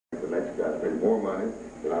next guy paid more money,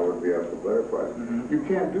 then I would be up for better price. You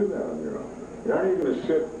can't do that on your own. You're not even going to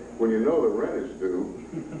sit when you know the rent is due,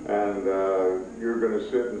 and you're going to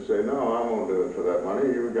sit and say, no, I won't do it for that money.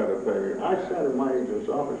 You've got to pay me. I sat in my agent's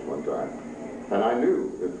office one time, and I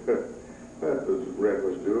knew that the rent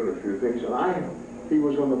was due and a few things, and he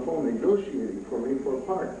was on the phone negotiating for me for a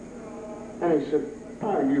part. And he said,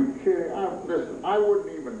 are you kidding? Listen, I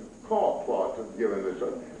wouldn't even call Claude to give him this.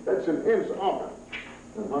 That's an inch offer.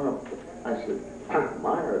 And hung up. I said,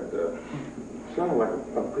 Meyer, it sounded like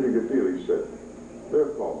a pretty good deal. He said,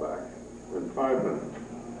 they'll call back in 5 minutes.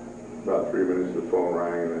 About 3 minutes, the phone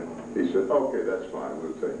rang, and he said, okay, that's fine,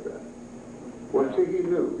 we'll take that. Well, see, he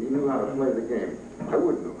knew how to play the game. I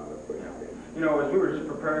wouldn't know how to play the game. You know, as we were just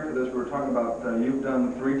preparing for this, we were talking about, you've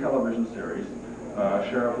done 3 television series,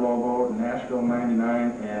 Sheriff Lobo, Nashville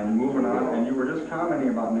 99, and moving on, and you were just commenting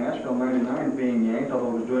about Nashville 99 being yanked,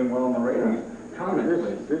 although it was doing well in the ratings.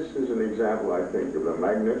 This is an example, I think, of the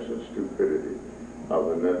magnificent stupidity of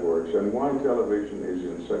the networks and why television is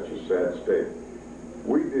in such a sad state.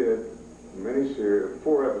 We did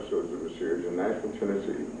 4 episodes of a series in Nashville,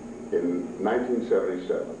 Tennessee in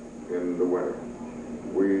 1977 in the winter.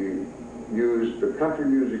 We used the country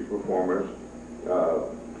music performers,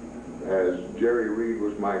 as Jerry Reed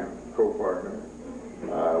was my co-partner.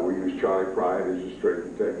 We used Charlie Pride as a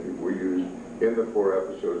straight detective. We used, in the 4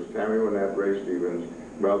 episodes, Tammy Wynette, Ray Stevens,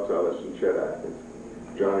 Mel Tullis, and Chet Atkins.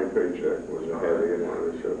 Johnny Paycheck was a heavy in one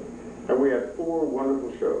of the shows. And we had 4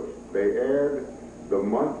 wonderful shows. They aired the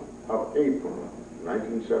month of April,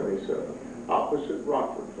 1977, opposite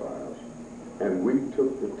Rockford Files. And we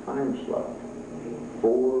took the time slot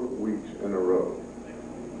 4 weeks in a row.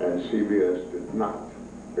 And CBS did not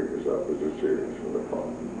pick us up as a series for the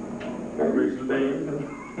fall. And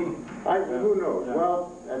who knows? Yeah.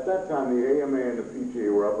 Well, at that time, the AMA and the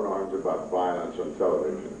PTA were up in arms about violence on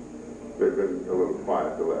television. They've been a little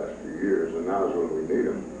quiet the last few years, and now is when we need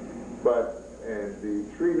them. But the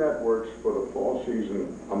 3 networks for the fall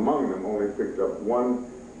season, among them, only picked up 1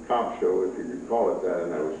 cop show, if you could call it that,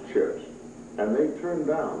 and that was Chips. And they turned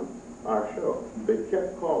down our show. They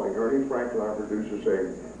kept calling Ernie Franklin, our producer,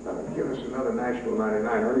 saying, give us another Nashville 99.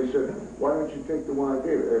 Ernie said, why don't you take the one I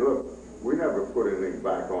gave you? Hey, look, we never put anything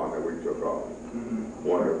back on that we took off.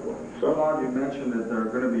 Wonderful. So, Claude, you mentioned that they're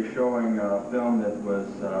going to be showing a film that was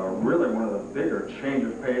really one of the bigger change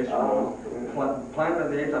of pace from Planet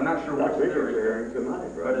of the Apes. I'm not sure which series. It's airing tonight,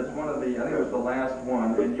 right? But it's one of the, I think it was the last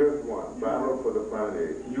one. The 5th one, Battle for the Planet of the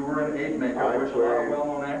Apes. You were an ape maker, which a lot of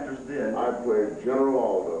well-known actors did. I played General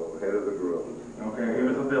Aldo, head of the Gorillas. Okay, he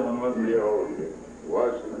was a villain, wasn't he?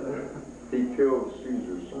 He killed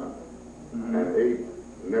Caesar's son. And ape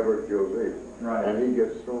never kills ape. Right. And he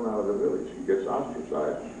gets thrown out of the village. He gets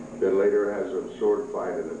ostracized. Then later has a sword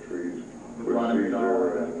fight in the trees with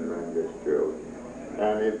Caesar and then gets killed.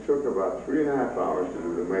 And it took about 3.5 hours to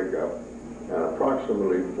do the makeup and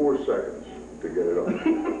approximately 4 seconds to get it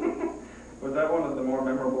on. Was that one of the more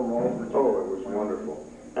memorable roles that you Oh, it was wonderful.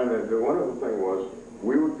 And the wonderful thing was,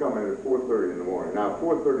 we would come in at 4:30 in the morning. Now,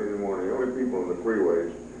 4:30 in the morning, the only people in the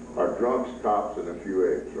freeways are drunks, cops, and a few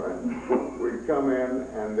apes, right? We'd come in,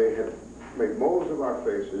 and they had made molds of our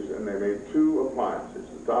faces, and they made 2 appliances,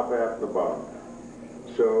 the top half and the bottom.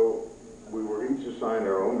 So we were each assigned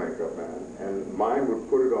our own makeup man, and mine would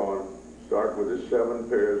put it on, start with the 7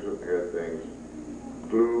 pairs of hair things,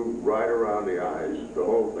 glue right around the eyes, the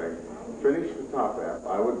whole thing. Finish the top half.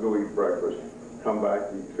 I would go eat breakfast, come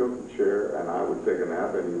back, you'd tilt the chair, and I would take a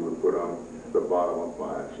nap, and you would put on the bottom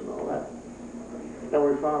appliance and all that. And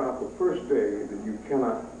we found out the first day that you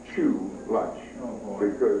cannot chew lunch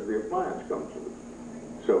because the appliance comes with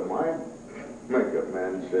it. So my makeup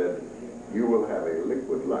man said, you will have a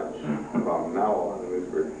liquid lunch from now on.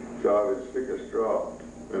 So I would stick a straw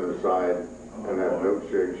in the side and have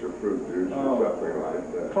milkshakes or fruit juice or something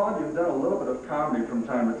like that. Claude, you've done a little bit of comedy from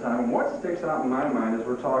time to time. And what sticks out in my mind as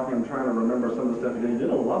we're talking, I'm trying to remember some of the stuff you did. You did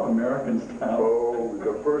a Love American Style. Oh,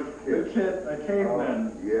 the first kiss. A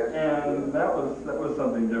caveman. Yes. And that was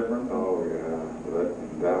something different. Oh, yeah.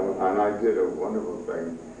 That was, and I did a wonderful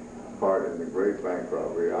part in the Great Bank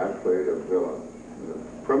Robbery. I played a villain. The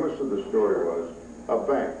premise of the story was a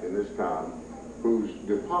bank in this town whose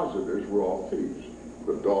depositors were all thieves.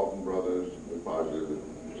 The Dalton brothers deposited,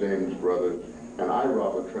 the James brothers, and I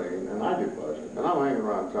rob a train and I deposit. And I'm hanging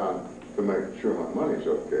around town to make sure my money's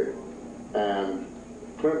okay. And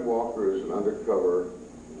Clint Walker is an undercover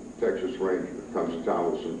Texas Ranger that comes to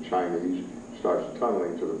town with some Chinese, starts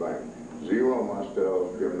tunneling to the bank. Zero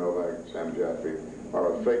Mostel, Jim Novak, Sam Jaffe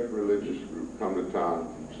are a fake religious group, come to town,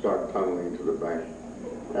 start tunneling to the bank.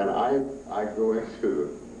 And I go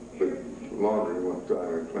into the laundry one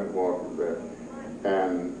time and Clint Walker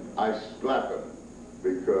and I slap him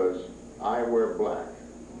because I wear black.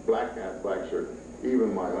 Black hat, black shirt,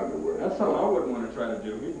 even my underwear. That's something I wouldn't want to try to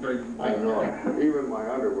do. He's very I know. Even my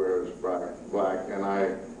underwear is black, and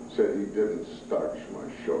I said he didn't starch my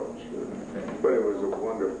shorts. But it was a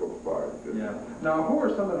wonderful part. Yeah. Now, who are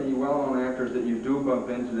some of the well-known actors that you do bump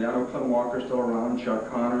into? I know Clint Walker's still around, Chuck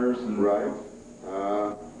Connors, and right.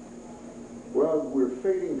 Well, we're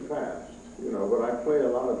fading fast, you know. But I play a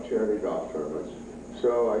lot of charity golf tournaments,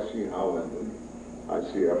 so I see Hal Linden, I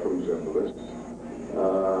see Ephraim Zimbalist.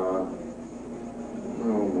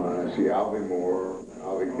 Oh my, I see Alvy Moore.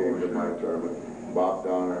 Alvy came to my tournament. Bob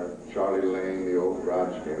Donner, Charlie Lane, the old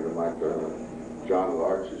Grouch came to my tournament. John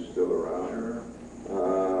Larch is still around. Sure.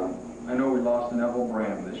 I know we lost Neville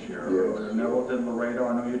Brand this year. Yes. Neville did Laredo.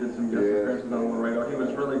 I know you did some guest appearances on Laredo. He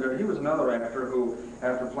was really good. He was another actor who,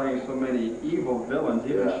 after playing so many evil villains,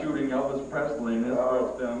 he was shooting Elvis Presley in his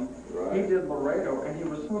first film. Right. He did Laredo, and he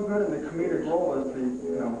was so good in the comedic role as the,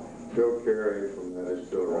 you know. Phil Carey from that is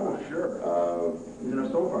still around. Oh, sure. He's in a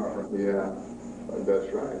soap opera. Yeah, that's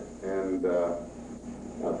right. And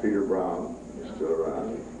Peter Brown is still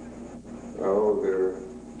around. Oh,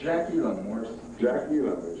 Jack Elam, Jack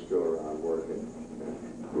Elam is still around working.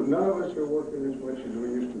 Well, none of us are working as much as we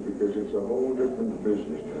used to because it's a whole different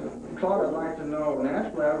business now. Claude, I'd like to know,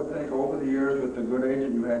 naturally I would think over the years with the good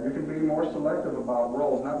agent you had, you can be more selective about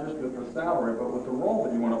roles, not just with the salary, but with the role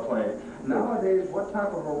that you want to play. Nowadays, what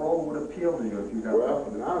type of a role would appeal to you if you got Well,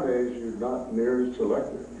 nowadays you're not near as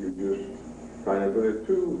selective. You just kind of, but there are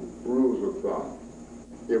two rules of thumb.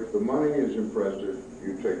 If the money is impressive,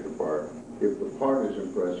 you take the part. If the part is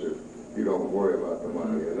impressive, you don't worry about the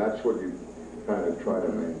money. And that's what you kind of try to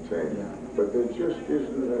maintain. Yeah. But there just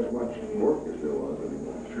isn't as much work as there was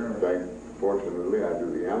anymore. Sure. Fortunately, I do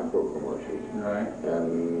the Alco commercials. Right.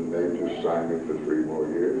 And they just signed me for 3 more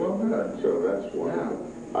years. Well, good. So that's wonderful.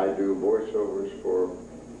 Yeah. I do voiceovers for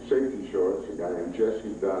safety shorts. A guy named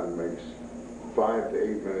Jesse Dunn makes 5 to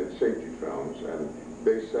 8 minute safety films, and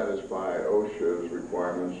they satisfy OSHA's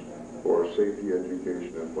requirements for safety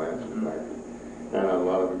education in plants and factories. And a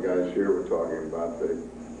lot of the guys here were talking about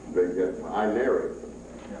I narrate them.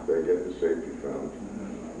 Yeah. They get the safety films.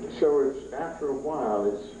 So it's, after a while,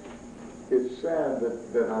 it's sad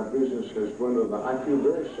that our business has dwindled. I feel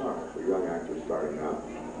very sorry for young actors starting out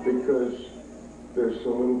because there's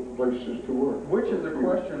so little places to work. Which is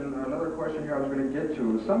another question here I was going to get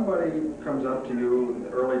to. Somebody comes up to you in the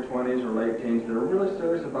early 20s or late teens that are really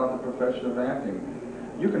serious about the profession of acting.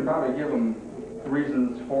 You can probably give them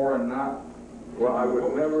reasons for and not. Well, I'd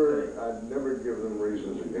never give them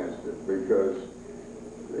reasons against it because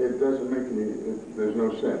it doesn't make there's no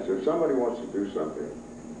sense. If somebody wants to do something,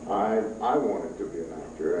 I wanted to be an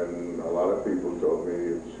actor, and a lot of people told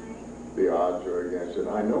me the odds are against it.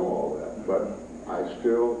 I know all that, but I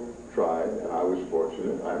still tried, and I was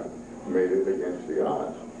fortunate. I made it against the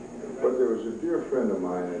odds. But there was a dear friend of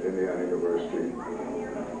mine at Indiana University,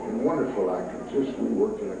 a wonderful actor. We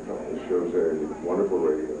worked in a couple of shows there, wonderful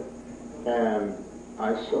radio. And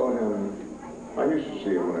I saw him, I used to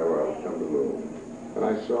see him whenever I would come to Louisville. And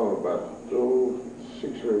I saw him about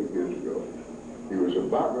 6 or 8 years ago. He was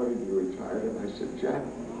about ready to retire, and I said, Jack,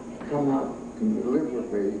 come out and live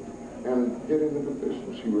with me and get into the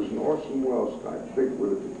business. He was an Orson Welles type, big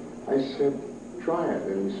with it. I said, try it.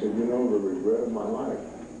 And he said, you know, the regret of my life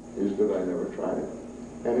is that I never tried it.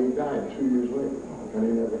 And he died 2 years later, and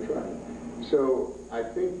he never tried it. So I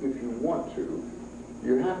think if you want to,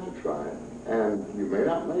 you have to try it. And you may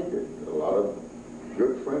not make it. A lot of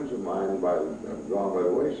good friends of mine have gone by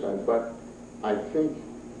the wayside, but I think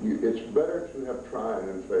it's better to have tried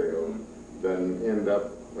and failed than end up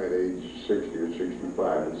at age 60 or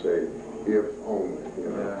 65 and say, if only, you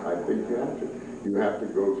know. Yeah. I think you have to. You have to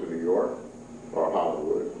go to New York or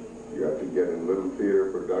Hollywood. You have to get in little theater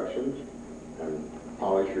productions and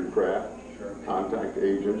polish your craft. Sure. Contact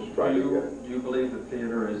agents. Do you believe that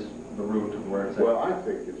theater is the root of where it's at? Well, I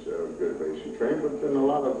think it's a good basic training, but then a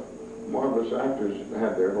lot of marvelous actors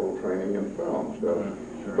had their whole training in film. So,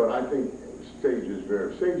 sure. But I think stage is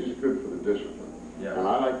good for the discipline. Yeah. And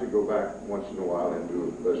I like to go back once in a while and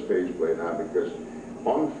do a stage play now because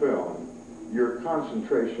on film, your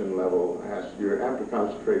concentration level you have to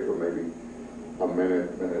concentrate for maybe a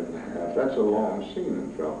minute, minute and a half. That's a long scene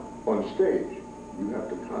in film. On stage, you have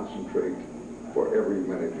to concentrate for every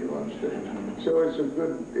minute you're on stage. So it's a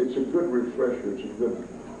good refresher, it's a good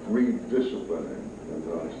redisciplining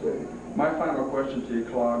on stage. My final question to you,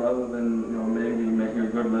 Claude, other than maybe making a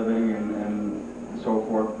good living and so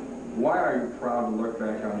forth, Why are you proud to look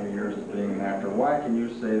back on your years as being an actor? Why can you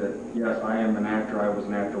say that, yes, I am an actor, I was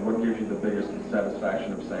an actor? What gives you the biggest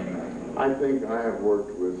satisfaction of saying that? I think I have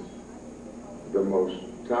worked with the most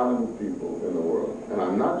talented people in the world. And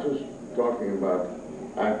I'm not just talking about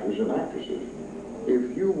actors and actresses.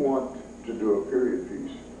 If you want to do a period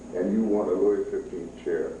piece and you want a Louis XV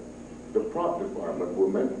chair, the prop department will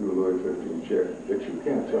make you a Louis XV chair that you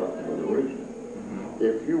can't tell from an original.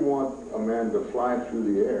 If you want a man to fly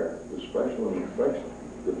through the air, the special effects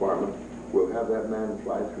department will have that man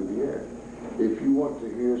fly through the air. If you want to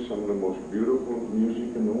hear some of the most beautiful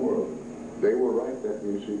music in the world, they will write that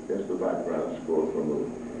music as the background score for a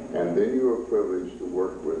movie. And then you are privileged to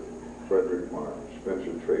work with Frederick Martin,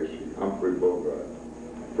 Spencer Tracy, Humphrey Bogart,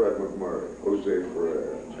 Fred McMurray, Jose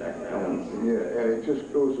Ferrer. Jack Palance. Yeah, and it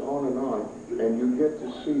just goes on, and you get to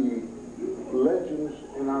see legends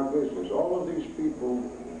in our business. All of these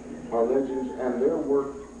people are legends, and their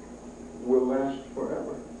work will last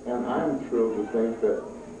forever. And I'm thrilled to think that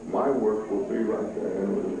my work will be right there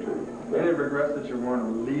in with it too. Any regrets that you weren't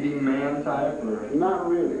a leading man type? Or? Not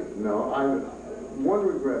really, no. One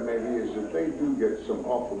regret maybe is that they do get some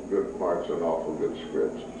awful good parts and awful good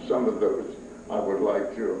scripts. Some of those I would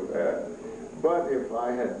like to have had. But if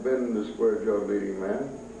I had been the square-jawed leading man,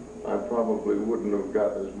 I probably wouldn't have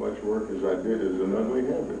got as much work as I did as an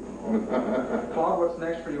ugly-headed. Claude, what's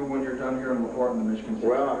next for you when you're done here in LaPorte in the Michigan City?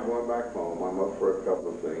 Well, I'm going back home. I'm up for a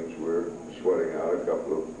couple of things. We're sweating out a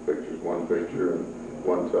couple of pictures, one picture and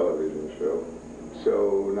one television show.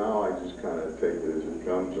 So now I just kind of take it as it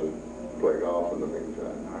comes and play golf in the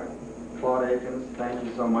meantime. All right. Claude Akins, thank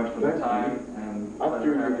you so much for the time. And I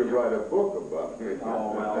figured you could write a book about me.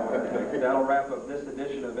 Oh, well, okay. That'll wrap up this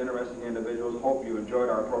edition of Interesting Individuals. Hope you enjoyed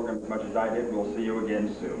our program as much as I did. We'll see you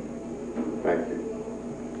again soon. Thank you.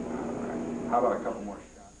 All right. How about a couple more?